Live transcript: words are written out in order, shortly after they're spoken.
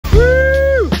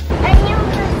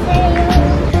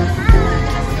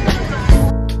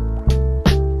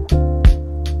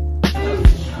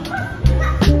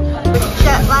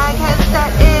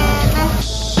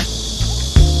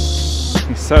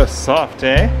soft,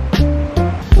 eh?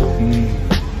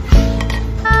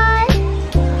 Hi.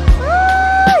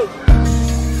 Hi.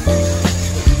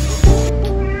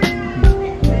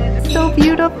 So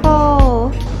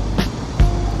beautiful.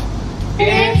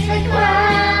 It's the club.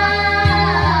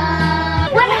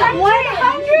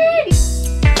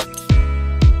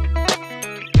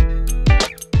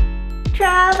 100.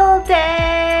 Travel day.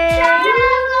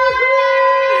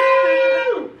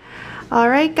 All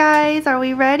right, guys, are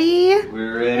we ready?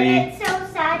 We're ready. It's so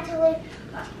sad to leave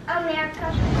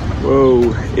America.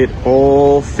 Whoa, it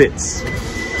all fits.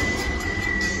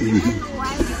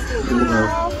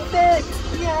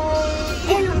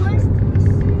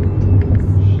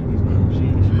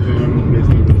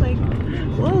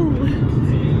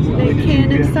 A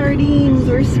can of sardines.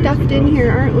 We're stuffed in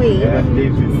here, aren't we?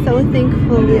 So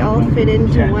thankful we all fit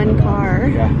into one car.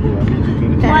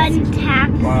 Best, One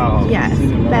taxi. Wow. yes,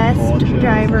 best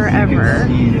driver ever.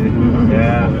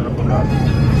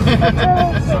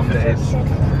 Some days.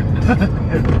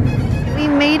 We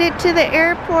made it to the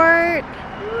airport.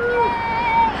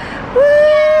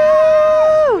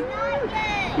 Woo!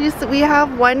 We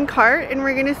have one cart and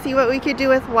we're gonna see what we could do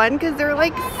with one because they're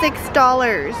like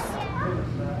 $6.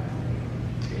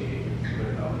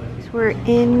 We're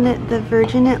in the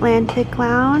Virgin Atlantic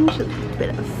Lounge. A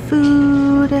bit of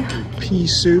food. Pea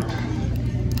soup,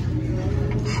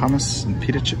 hummus and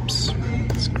pita chips.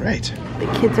 It's great. The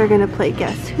kids are gonna play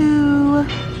Guess Who.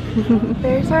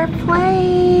 There's our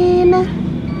plane.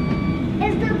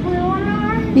 Is the blue one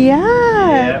on?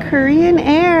 Yeah, Korean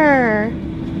Air.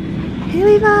 Hey,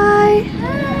 Levi.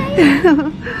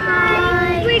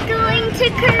 Hi. We're going to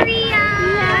Korea.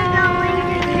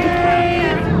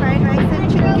 Fried rice and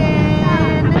chicken. We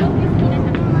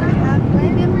have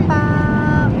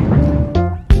bibimbap.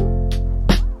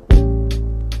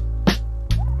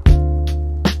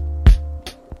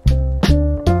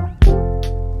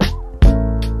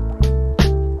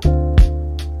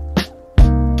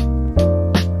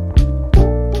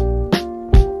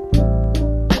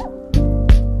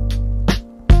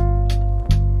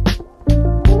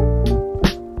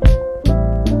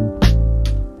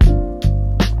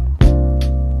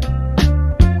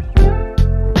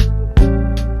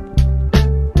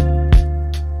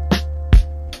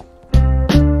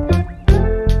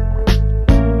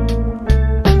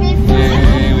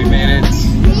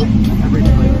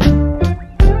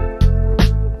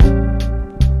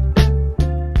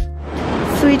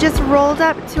 Rolled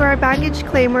up to our baggage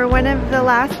claim. We're one of the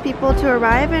last people to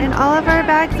arrive and all of our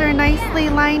bags are nicely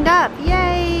lined up.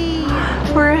 Yay!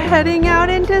 We're heading out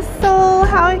into Seoul.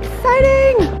 How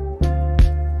exciting!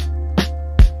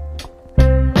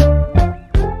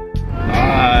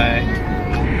 Hi.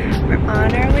 We're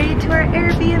on our way to our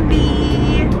Airbnb.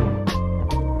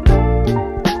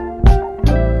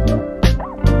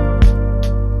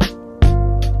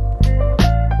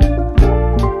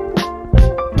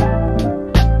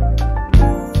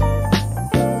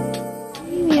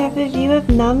 A view of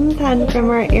Namsan from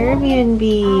our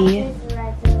Airbnb.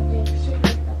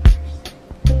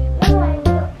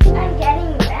 I'm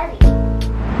getting ready.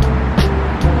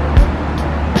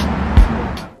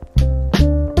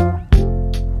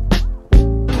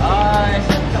 Hi.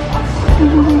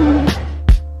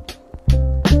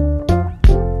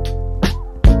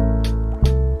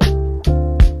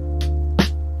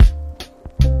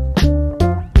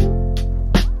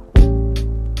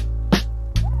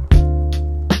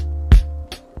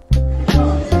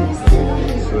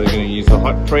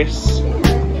 Hot press.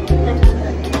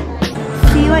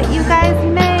 See what you guys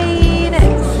made.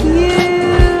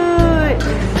 Cute.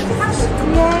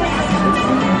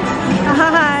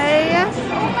 Hi.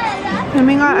 And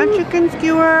we got a chicken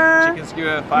skewer. Chicken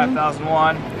skewer,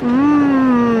 5,001.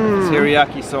 Mmm.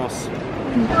 Teriyaki sauce.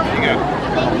 There you go.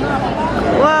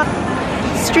 Whoa.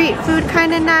 Street food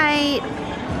kind of night.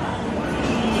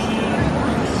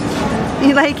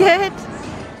 You like it?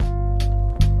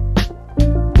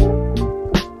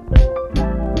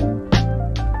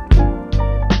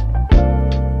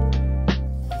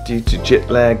 Due to jet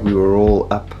lag, we were all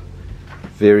up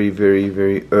very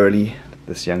early.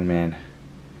 This young man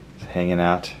is hanging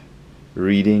out,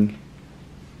 reading.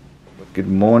 Good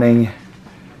morning,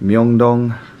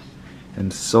 Myeongdong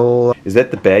in Seoul. Is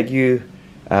that the bag you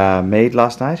made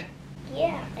last night?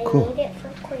 Yeah, I Cool. made it for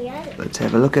Korea. Let's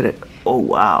have a look at it. Oh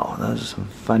wow, those are some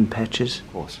fun patches.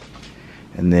 Of course.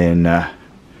 And then I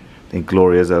think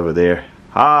Gloria's over there.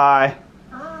 Hi!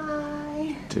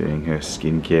 Hi. Doing her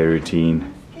skincare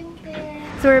routine.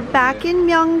 So we're back in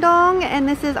Myeongdong and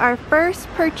this is our first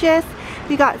purchase.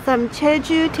 We got some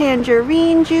Jeju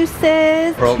tangerine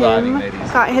juices. Pearl diving, Tim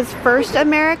ladies. got his first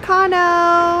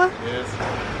Americano.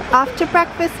 Yes. Off to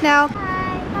breakfast now.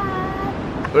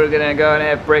 We're gonna go and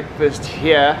have breakfast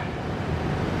here.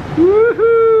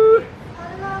 Woohoo!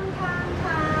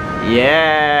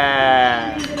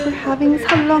 Yeah! We're having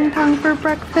samlongtang for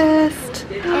breakfast.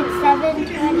 It's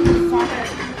 7:27.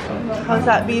 How's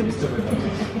that, Beebs?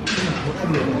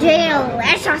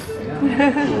 Delicious.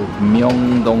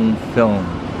 Myeongdong film.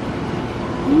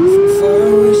 Far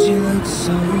away she looks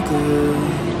so good.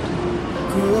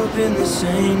 Grew up in the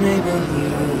same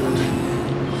neighborhood.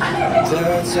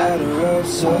 That's how the road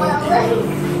so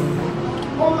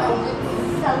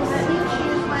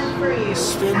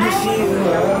spend a few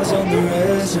hours on the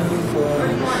reservoir.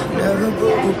 Never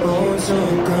broke a bone, so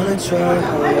I'm gonna try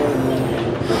hard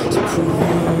to prove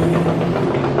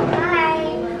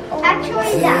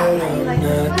Actually, that I'm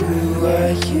not who I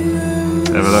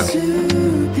used Have a look. to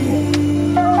be.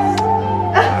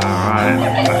 Alright.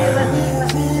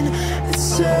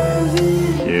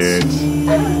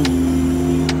 Cute.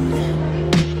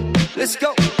 Let's go.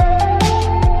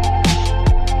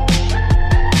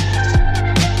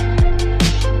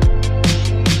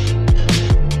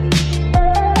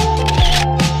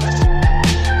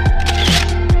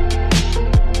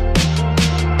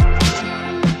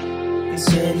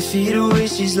 Feet away,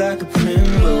 she's like a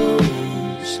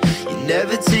primrose. You're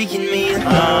never taking me in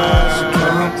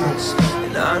accomplice.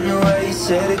 And I know why you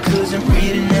said it, cause I'm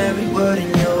reading every word in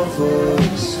your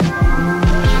voice.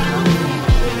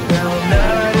 Now I'm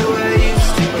not who I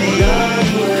used to be.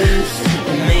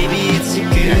 And maybe it's a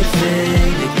good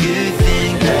thing, a good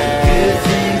thing, a good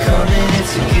thing coming,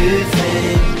 it's a good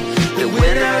thing. That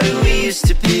we're not who we used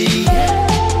to be.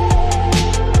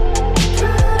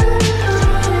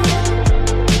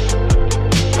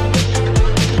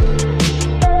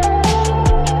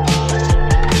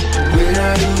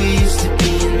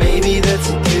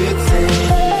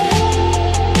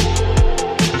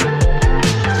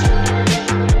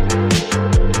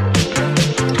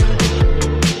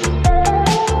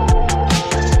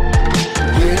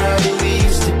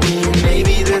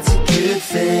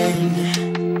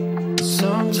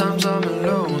 Sometimes I'm a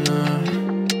loner.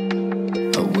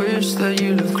 I wish that you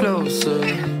lived closer.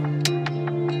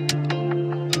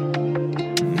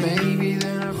 Maybe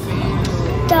then I feel.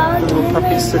 Little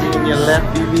puppy sitting in your lap,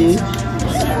 baby.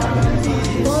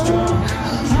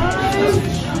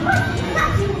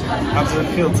 How does it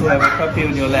feel to have a puppy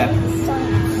on your lap?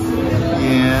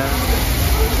 Yeah.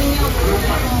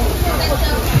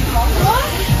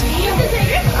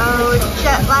 Oh,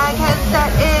 jet lag has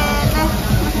set in.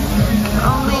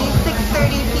 Only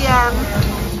 6:30 p.m.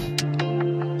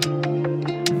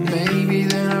 Maybe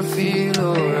then I feel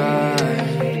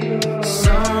alright.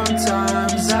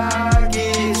 Sometimes I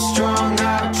get strung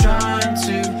out trying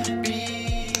to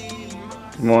be.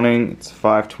 Good morning, it's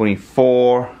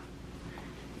 5:24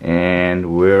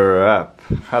 and we're up.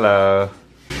 Hello.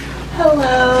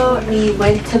 Hello. We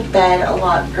went to bed a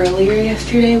lot earlier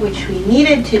yesterday, which we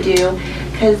needed to do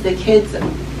because the kids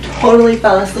totally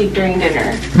fell asleep during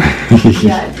dinner.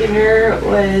 Yeah, dinner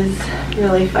was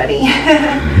really funny.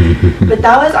 But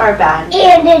that was our bad.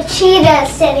 And a cheetah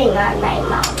sitting on my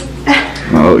mouth.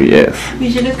 Oh yes. We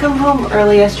should have come home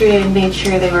early yesterday and made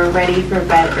sure they were ready for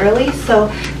bed early. So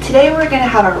today we're gonna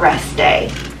have a rest day.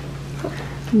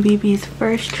 BB's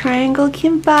first triangle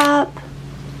kimbap.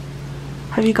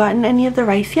 Have you gotten any of the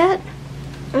rice yet?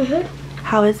 Mm-hmm.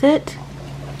 How is it?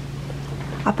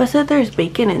 Appa said there's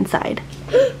bacon inside.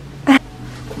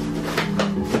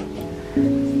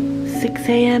 6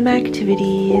 a.m.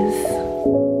 activities.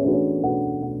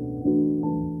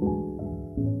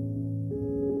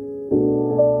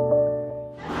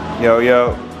 Yo,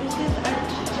 yo. This is a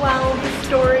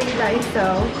 12-story Daiso.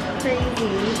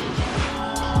 Crazy.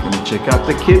 Gonna check out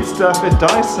the kids stuff at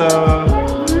Daiso.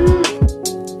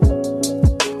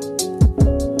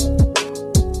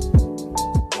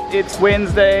 It's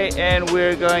Wednesday and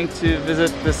we're going to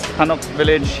visit this Hanok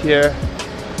village here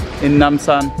in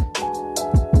Namsan.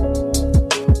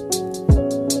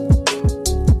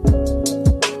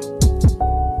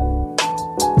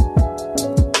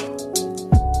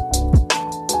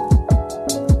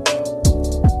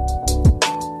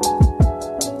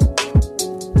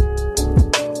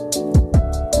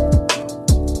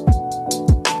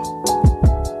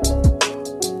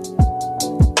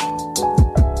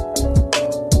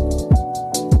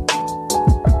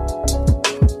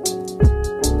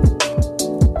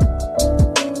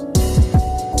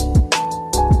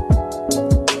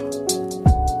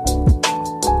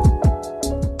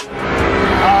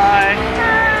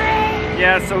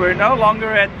 So we're no longer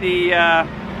at the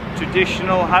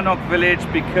traditional Hanok village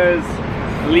because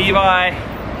Levi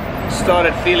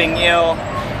started feeling ill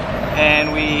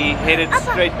and we headed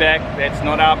straight back. That's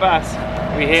not our bus.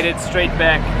 We headed straight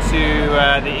back to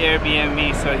the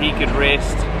Airbnb so he could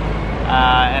rest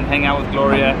and hang out with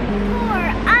Gloria. For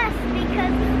us,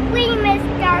 because we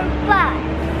missed our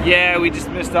bus. Yeah, we just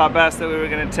missed our bus that we were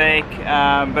going to take,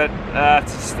 but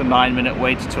it's just a 9-minute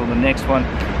wait till the next one.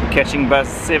 We're catching bus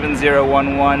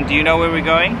 7011. Do you know where we're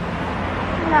going?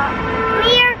 No.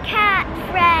 Meerkat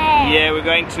friends. Yeah, we're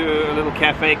going to a little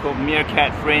cafe called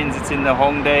Meerkat Friends. It's in the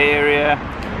Hongdae area.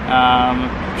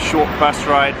 Short bus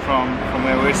ride from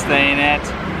where we're staying at.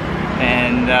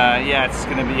 And yeah, it's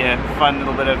going to be a fun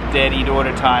little bit of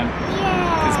daddy-daughter time. Yeah.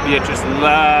 Because Beatrice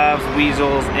loves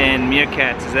weasels and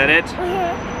meerkats. Is that it?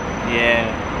 Yeah.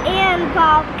 And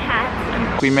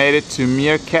bobcats. We made it to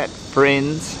Meerkat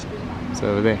Friends. It's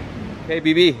over there. Hey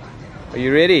BB, are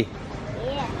you ready?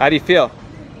 Yeah. How do you feel?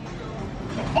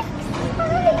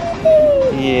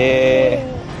 Yeah.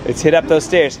 Let's hit up those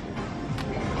stairs.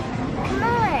 Come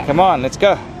on. Come on, let's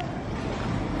go.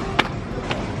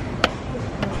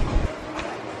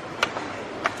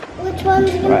 Which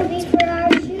one's gonna be for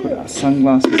our shoes? Put our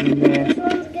sunglasses in there. Which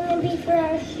one's gonna be for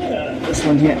our shoes? This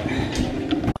one here.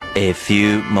 A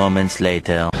few moments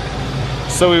later.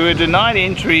 So we were denied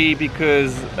entry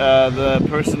because the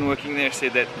person working there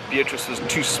said that Beatrice was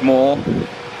too small.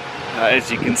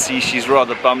 As you can see, she's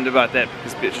rather bummed about that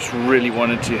because Beatrice really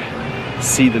wanted to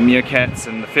see the meerkats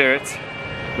and the ferrets,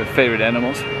 her favorite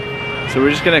animals. So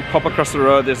we're just gonna pop across the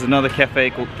road. There's another cafe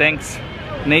called Thanks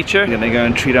Nature. We're gonna go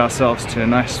and treat ourselves to a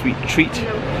nice sweet treat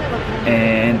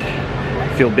and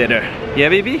feel better. Yeah,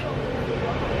 baby?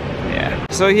 Yeah.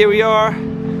 So here we are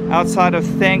outside of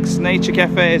Thanks Nature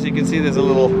Cafe. As you can see, there's a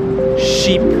little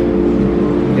sheep.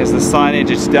 Here's the signage.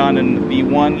 It's down in the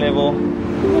B1 level.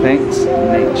 Thanks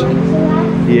Nature.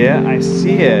 Yeah, I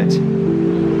see it.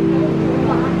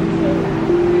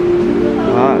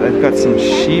 Ah, they've got some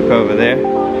sheep over there.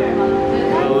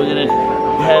 So we're gonna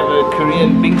have a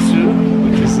Korean bingsu,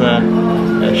 which is a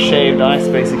shaved ice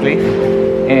basically.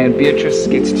 And Beatrice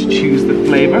gets to choose the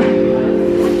flavor.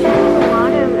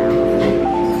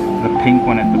 Watermelon. The pink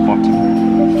one at the bottom.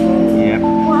 Yep.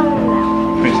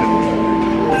 Watermelon. Press it.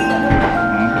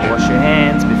 Okay. Wash your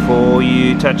hands before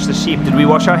you touch the sheep. Did we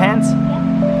wash our hands?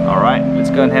 Alright, let's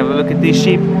go and have a look at these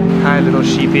sheep. Hi little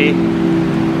sheepy.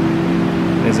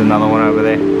 There's another one over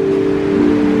there.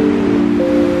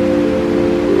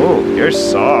 Oh, you're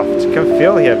soft. Come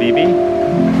feel here, BB.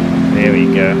 There we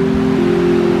go.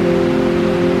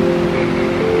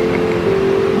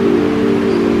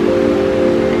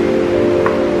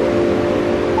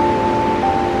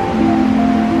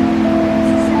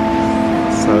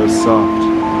 So soft.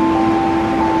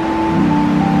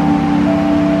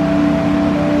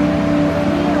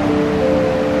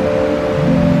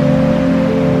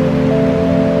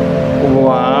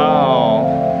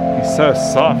 Wow, he's so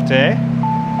soft, eh?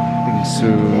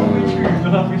 Bingsu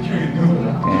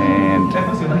and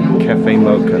cafe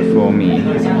mocha for me.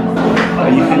 Are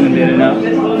you feeling better now?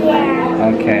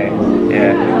 Yeah. Okay,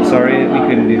 yeah. Sorry we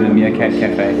couldn't do the Meerkat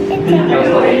Cafe. We're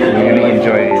gonna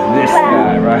enjoy this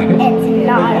guy, right? It's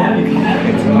not okay.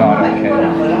 It's not okay.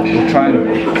 We'll try and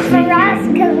sneak For us,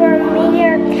 in. because we're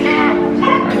meerkat.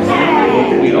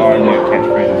 We are Meerkat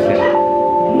friends, yeah.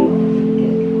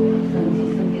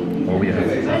 Oh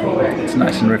yeah. It's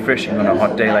nice and refreshing on a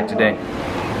hot day like today.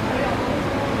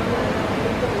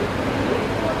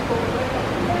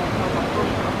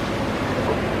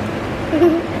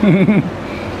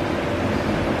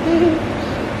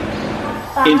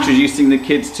 Introducing the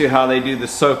kids to how they do the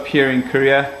soap here in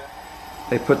Korea.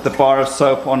 They put the bar of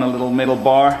soap on a little metal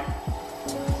bar.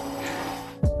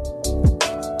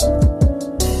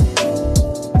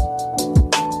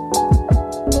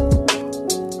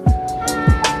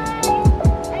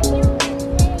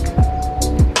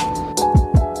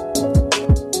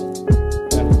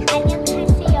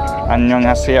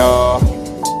 안녕하세요.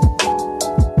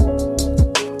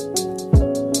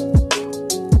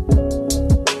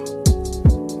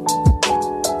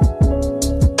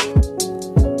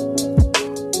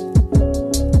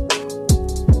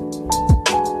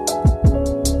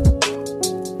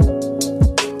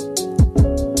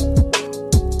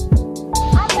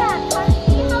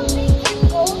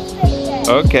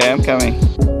 Okay, I'm coming.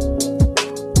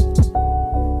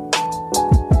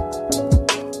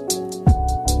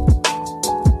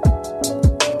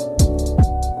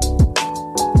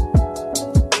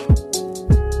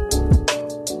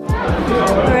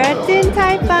 We're at Din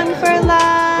Tai Fung for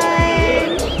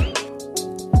lunch.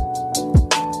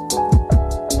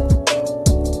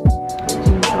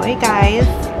 Enjoy, guys.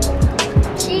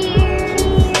 Cheese.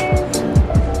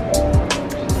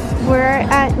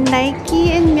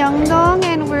 Nike in Myeongdong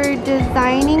and we're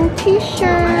designing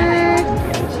t-shirts.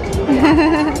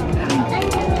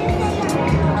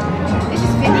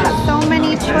 So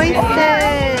many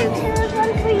choices.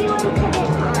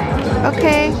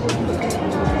 Okay.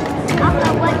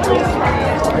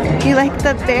 You like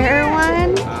the bear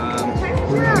one?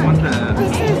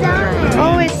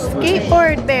 Oh, it's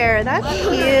skateboard bear. That's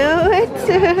cute.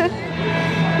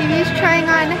 Baby's trying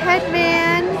on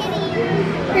headband.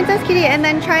 Princess Kitty, and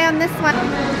then try on this one.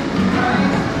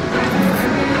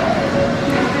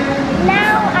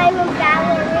 Now I'm a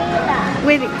ballerina.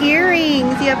 With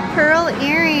earrings. You have pearl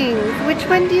earrings. Which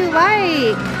one do you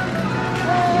like?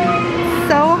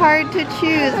 So hard to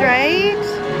choose, right?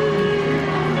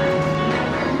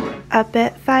 Up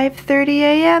at 5:30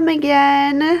 a.m.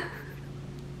 again.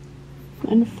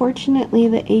 Unfortunately,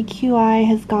 the AQI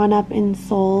has gone up in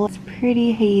Seoul. It's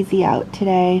pretty hazy out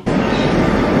today.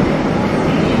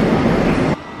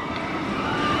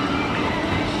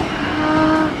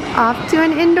 Off to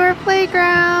an indoor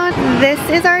playground. This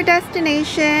is our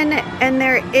destination and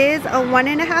there is a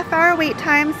 1.5 hour wait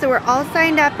time, so we're all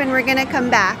signed up and we're gonna come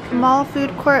back. Mall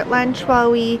food court lunch while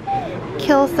we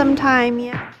kill some time.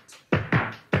 Yeah.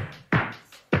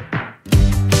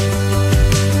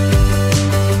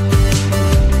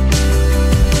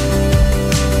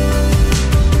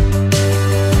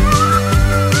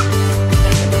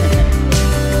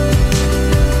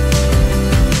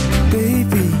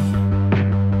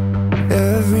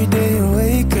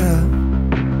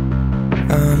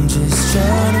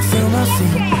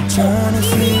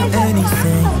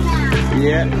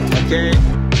 Yeah, okay.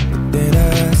 Then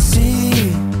I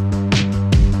see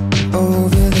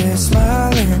over there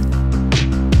smiling,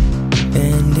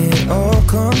 and it all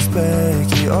comes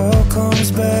back, it all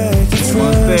comes back. It's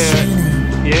rushing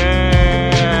in.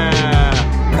 Yeah.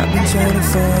 I've been trying to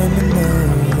find the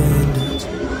moment.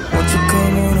 Won't you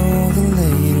come on over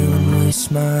later and waste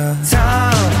my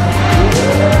time?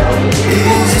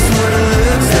 Is this what it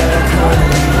looks like,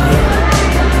 honey?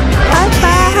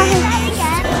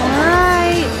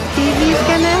 Baby's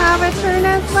gonna have a turn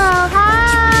as well. Hi!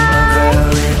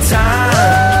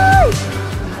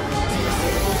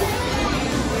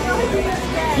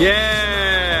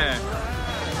 Yeah!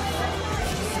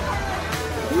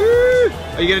 Woo!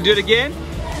 Are you gonna do it again?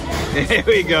 There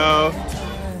we go.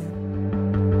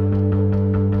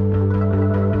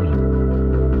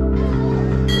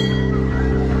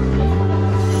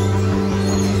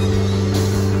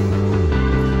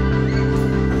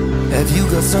 Have you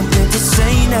got something to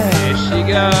say now? There she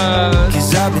goes.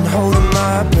 Cause I've been holding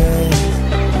my breath.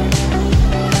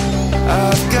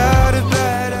 I've got a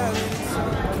bad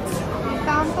attitude.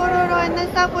 Found Pororo in the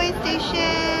subway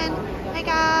station. Hi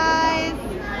guys.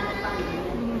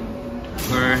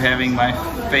 We're having my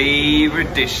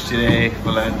favorite dish today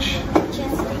for lunch.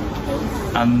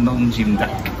 Andong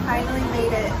Jjimdak. Finally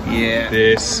made it. Yeah.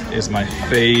 This is my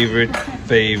favorite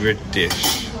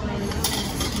dish.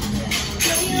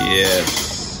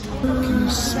 Yes. Can you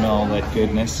smell that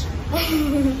goodness?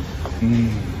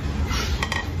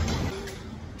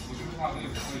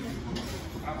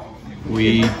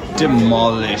 We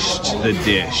demolished the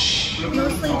dish.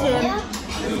 Mostly Tim.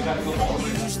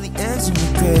 Usually ends in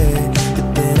regret, but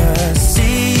then I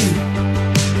see you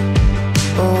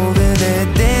over there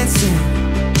dancing,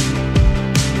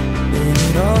 and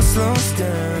it all slows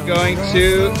down. We're going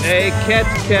to a cat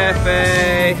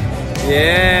cafe.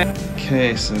 Yeah.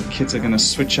 Okay, so the kids are gonna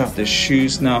switch out their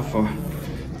shoes now for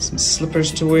some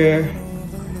slippers to wear.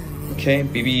 Okay,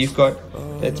 baby, you've got,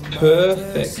 that's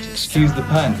perfect. Excuse the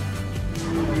pun.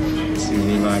 See,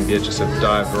 me and my idea just to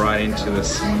dive right into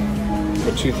this.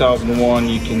 For 2001,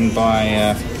 you can buy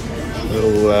a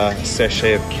little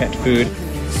sachet of cat food.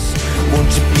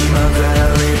 Won't you be my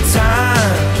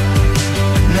Valentine?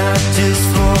 Not just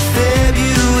for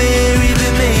February,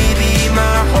 but maybe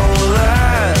my whole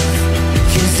life.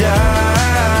 'Cause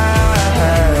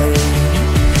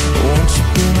won't you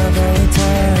be my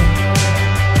Valentine?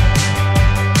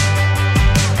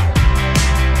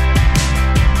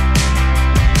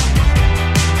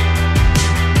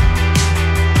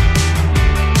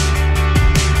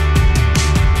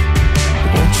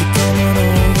 Won't you come on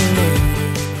over later?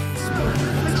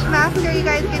 Which mask are you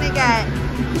guys gonna get?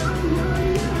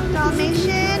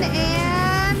 Dalmatian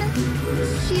and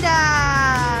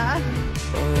Cheetah.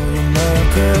 My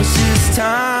precious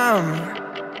time.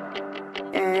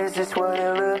 Is this what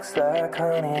it looks like,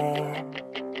 honey?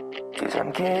 'Cause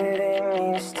I'm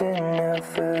getting used to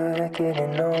never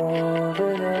getting over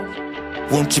this.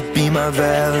 Won't you be my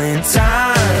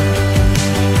Valentine?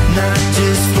 Not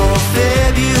just for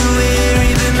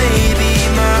February, but maybe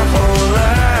my whole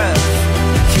life.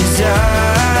 'Cause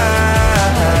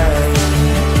die.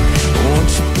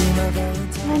 Won't you be my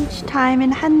Valentine? Lunchtime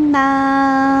in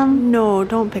Hannam. No,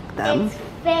 don't pick them. It's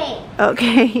fake.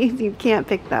 Okay, you can't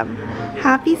pick them.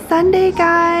 Happy Sunday,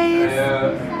 guys.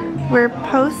 We're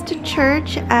post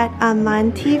church at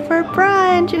Amante for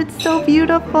brunch. It's so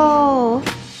beautiful.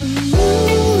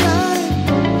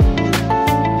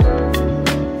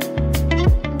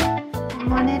 I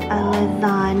wanted a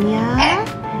lasagna.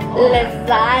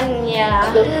 Lasagna.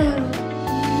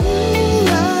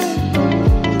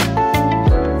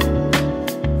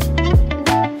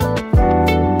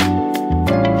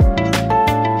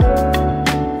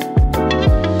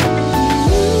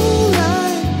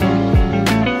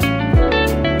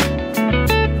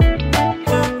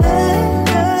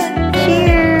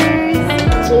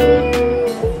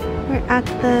 At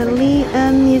the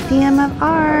Leeum Museum of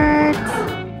Art.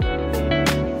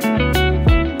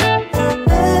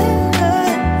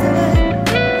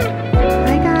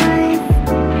 Hi guys.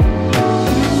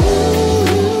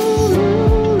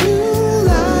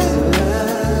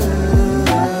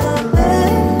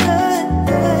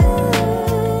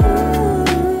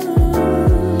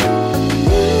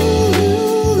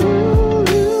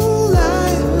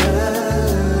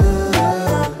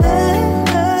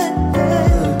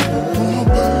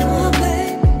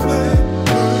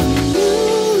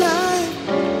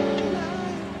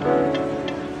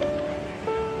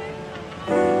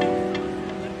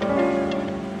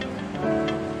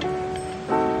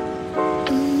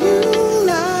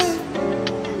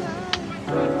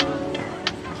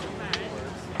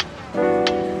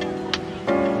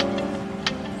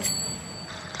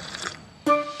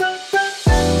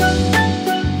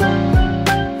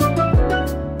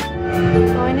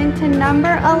 Going into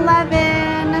number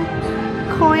 11,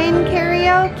 coin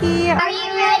karaoke. Are you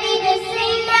ready to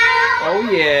sing now? Oh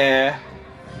yeah.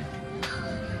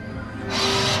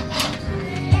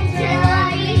 Until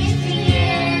I reach the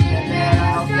end, and then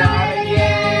I'll start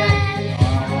again.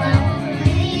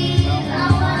 Please, I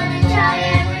wanna try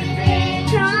everything.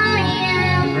 Try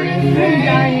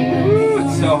everything. Ooh,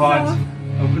 it's so hot.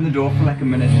 Open the door for like a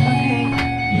minute.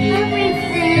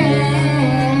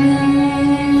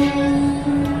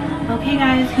 Okay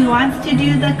guys, who wants to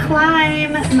do the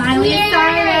climb? Miley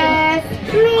Cyrus.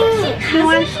 Who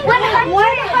wants 100.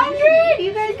 100?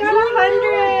 You guys got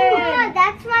 100. Mama,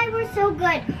 that's why we're so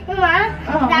good. Mama,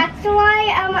 that's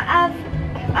why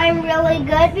I'm really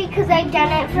good, because I've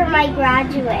done it for my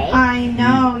graduate. I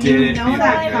know, You did you it. know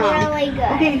that I'm song. really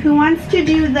good. Okay, who wants to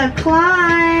do the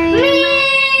climb? Me!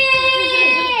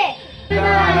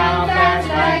 How fast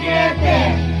I get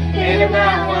there, and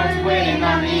about what's waiting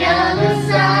on the other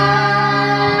side.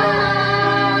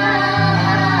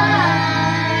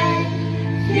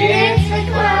 It's a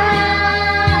climb.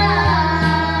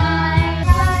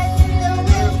 Fly through the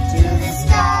roof to the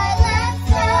sky, let's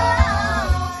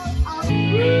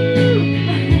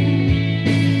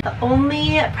go. The only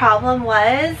problem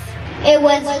was It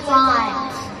was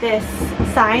hot. this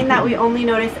sign that we only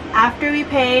noticed after we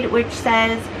paid, which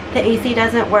says the AC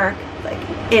doesn't work. Like,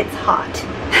 it's hot.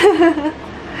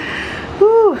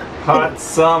 Whew. Hot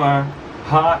summer.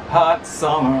 Hot, hot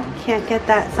summer. Can't get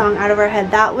that song out of our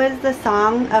head. That was the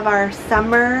song of our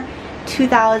summer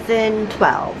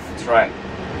 2012. That's right.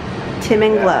 Tim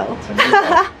and Yeah, Glow. Tim and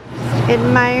Glow.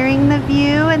 Admiring the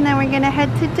view, and then we're gonna head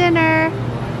to dinner.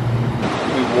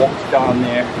 We walked down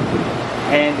there,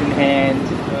 hand in hand.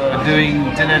 We're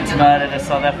doing dinner tonight at a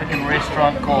South African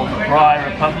restaurant called Braai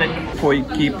Republic.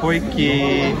 Poiki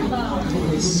poiki.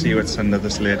 Let's see what's under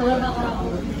this lid.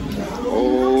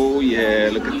 Oh yeah,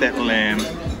 look at that lamb.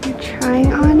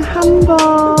 Trying on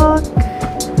hanbok.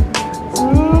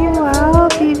 Oh wow,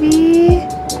 baby.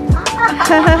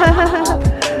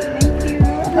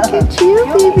 Look at you,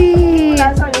 baby.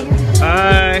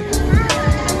 Hi.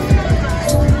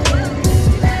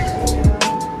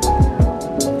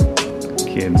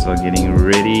 Kids are getting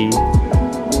ready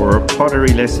for a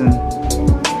pottery lesson.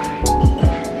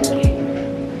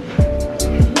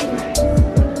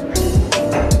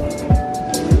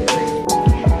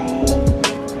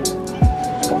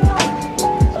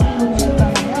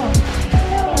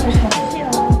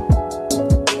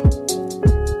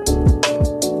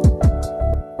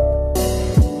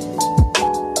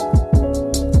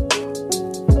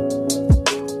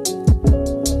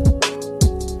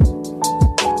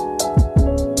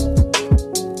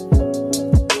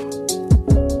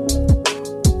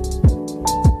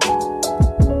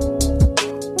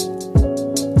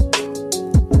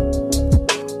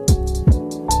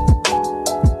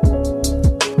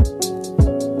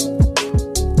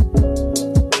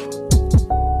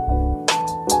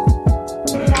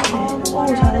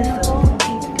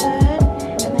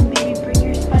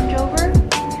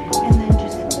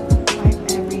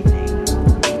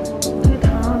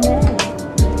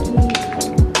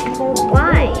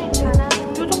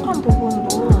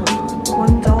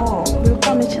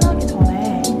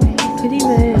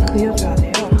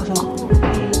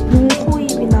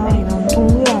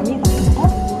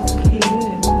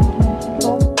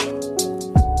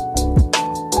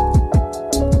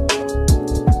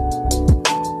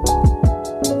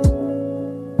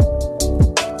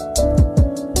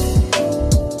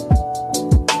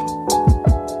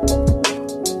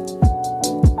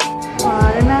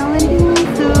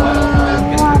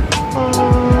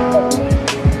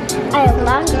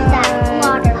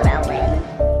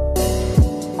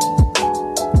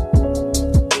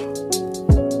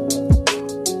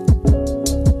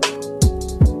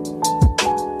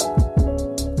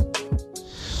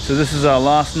 So this is our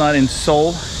last night in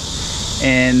Seoul,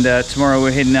 and tomorrow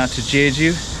we're heading out to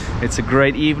Jeju. It's a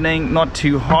great evening, not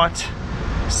too hot,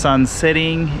 sun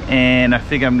setting, and I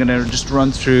figure I'm gonna just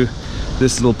run through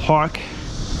this little park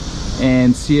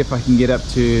and see if I can get up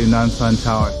to Namsan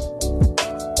Tower.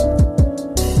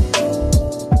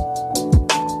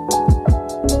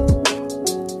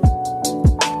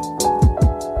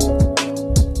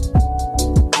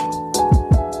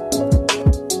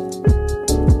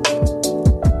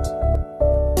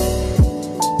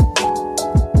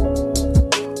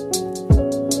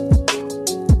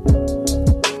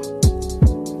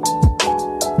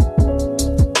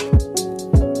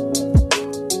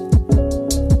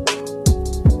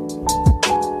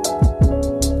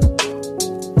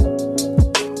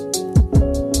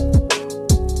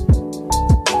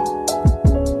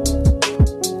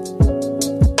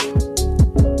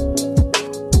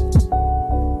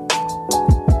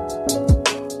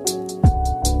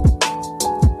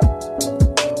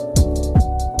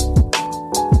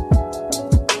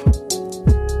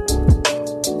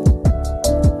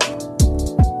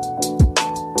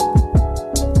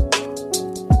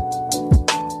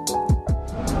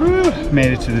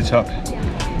 Made it to the top.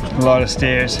 A lot of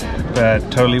stairs, but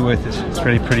totally worth it. It's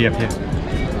really pretty up here.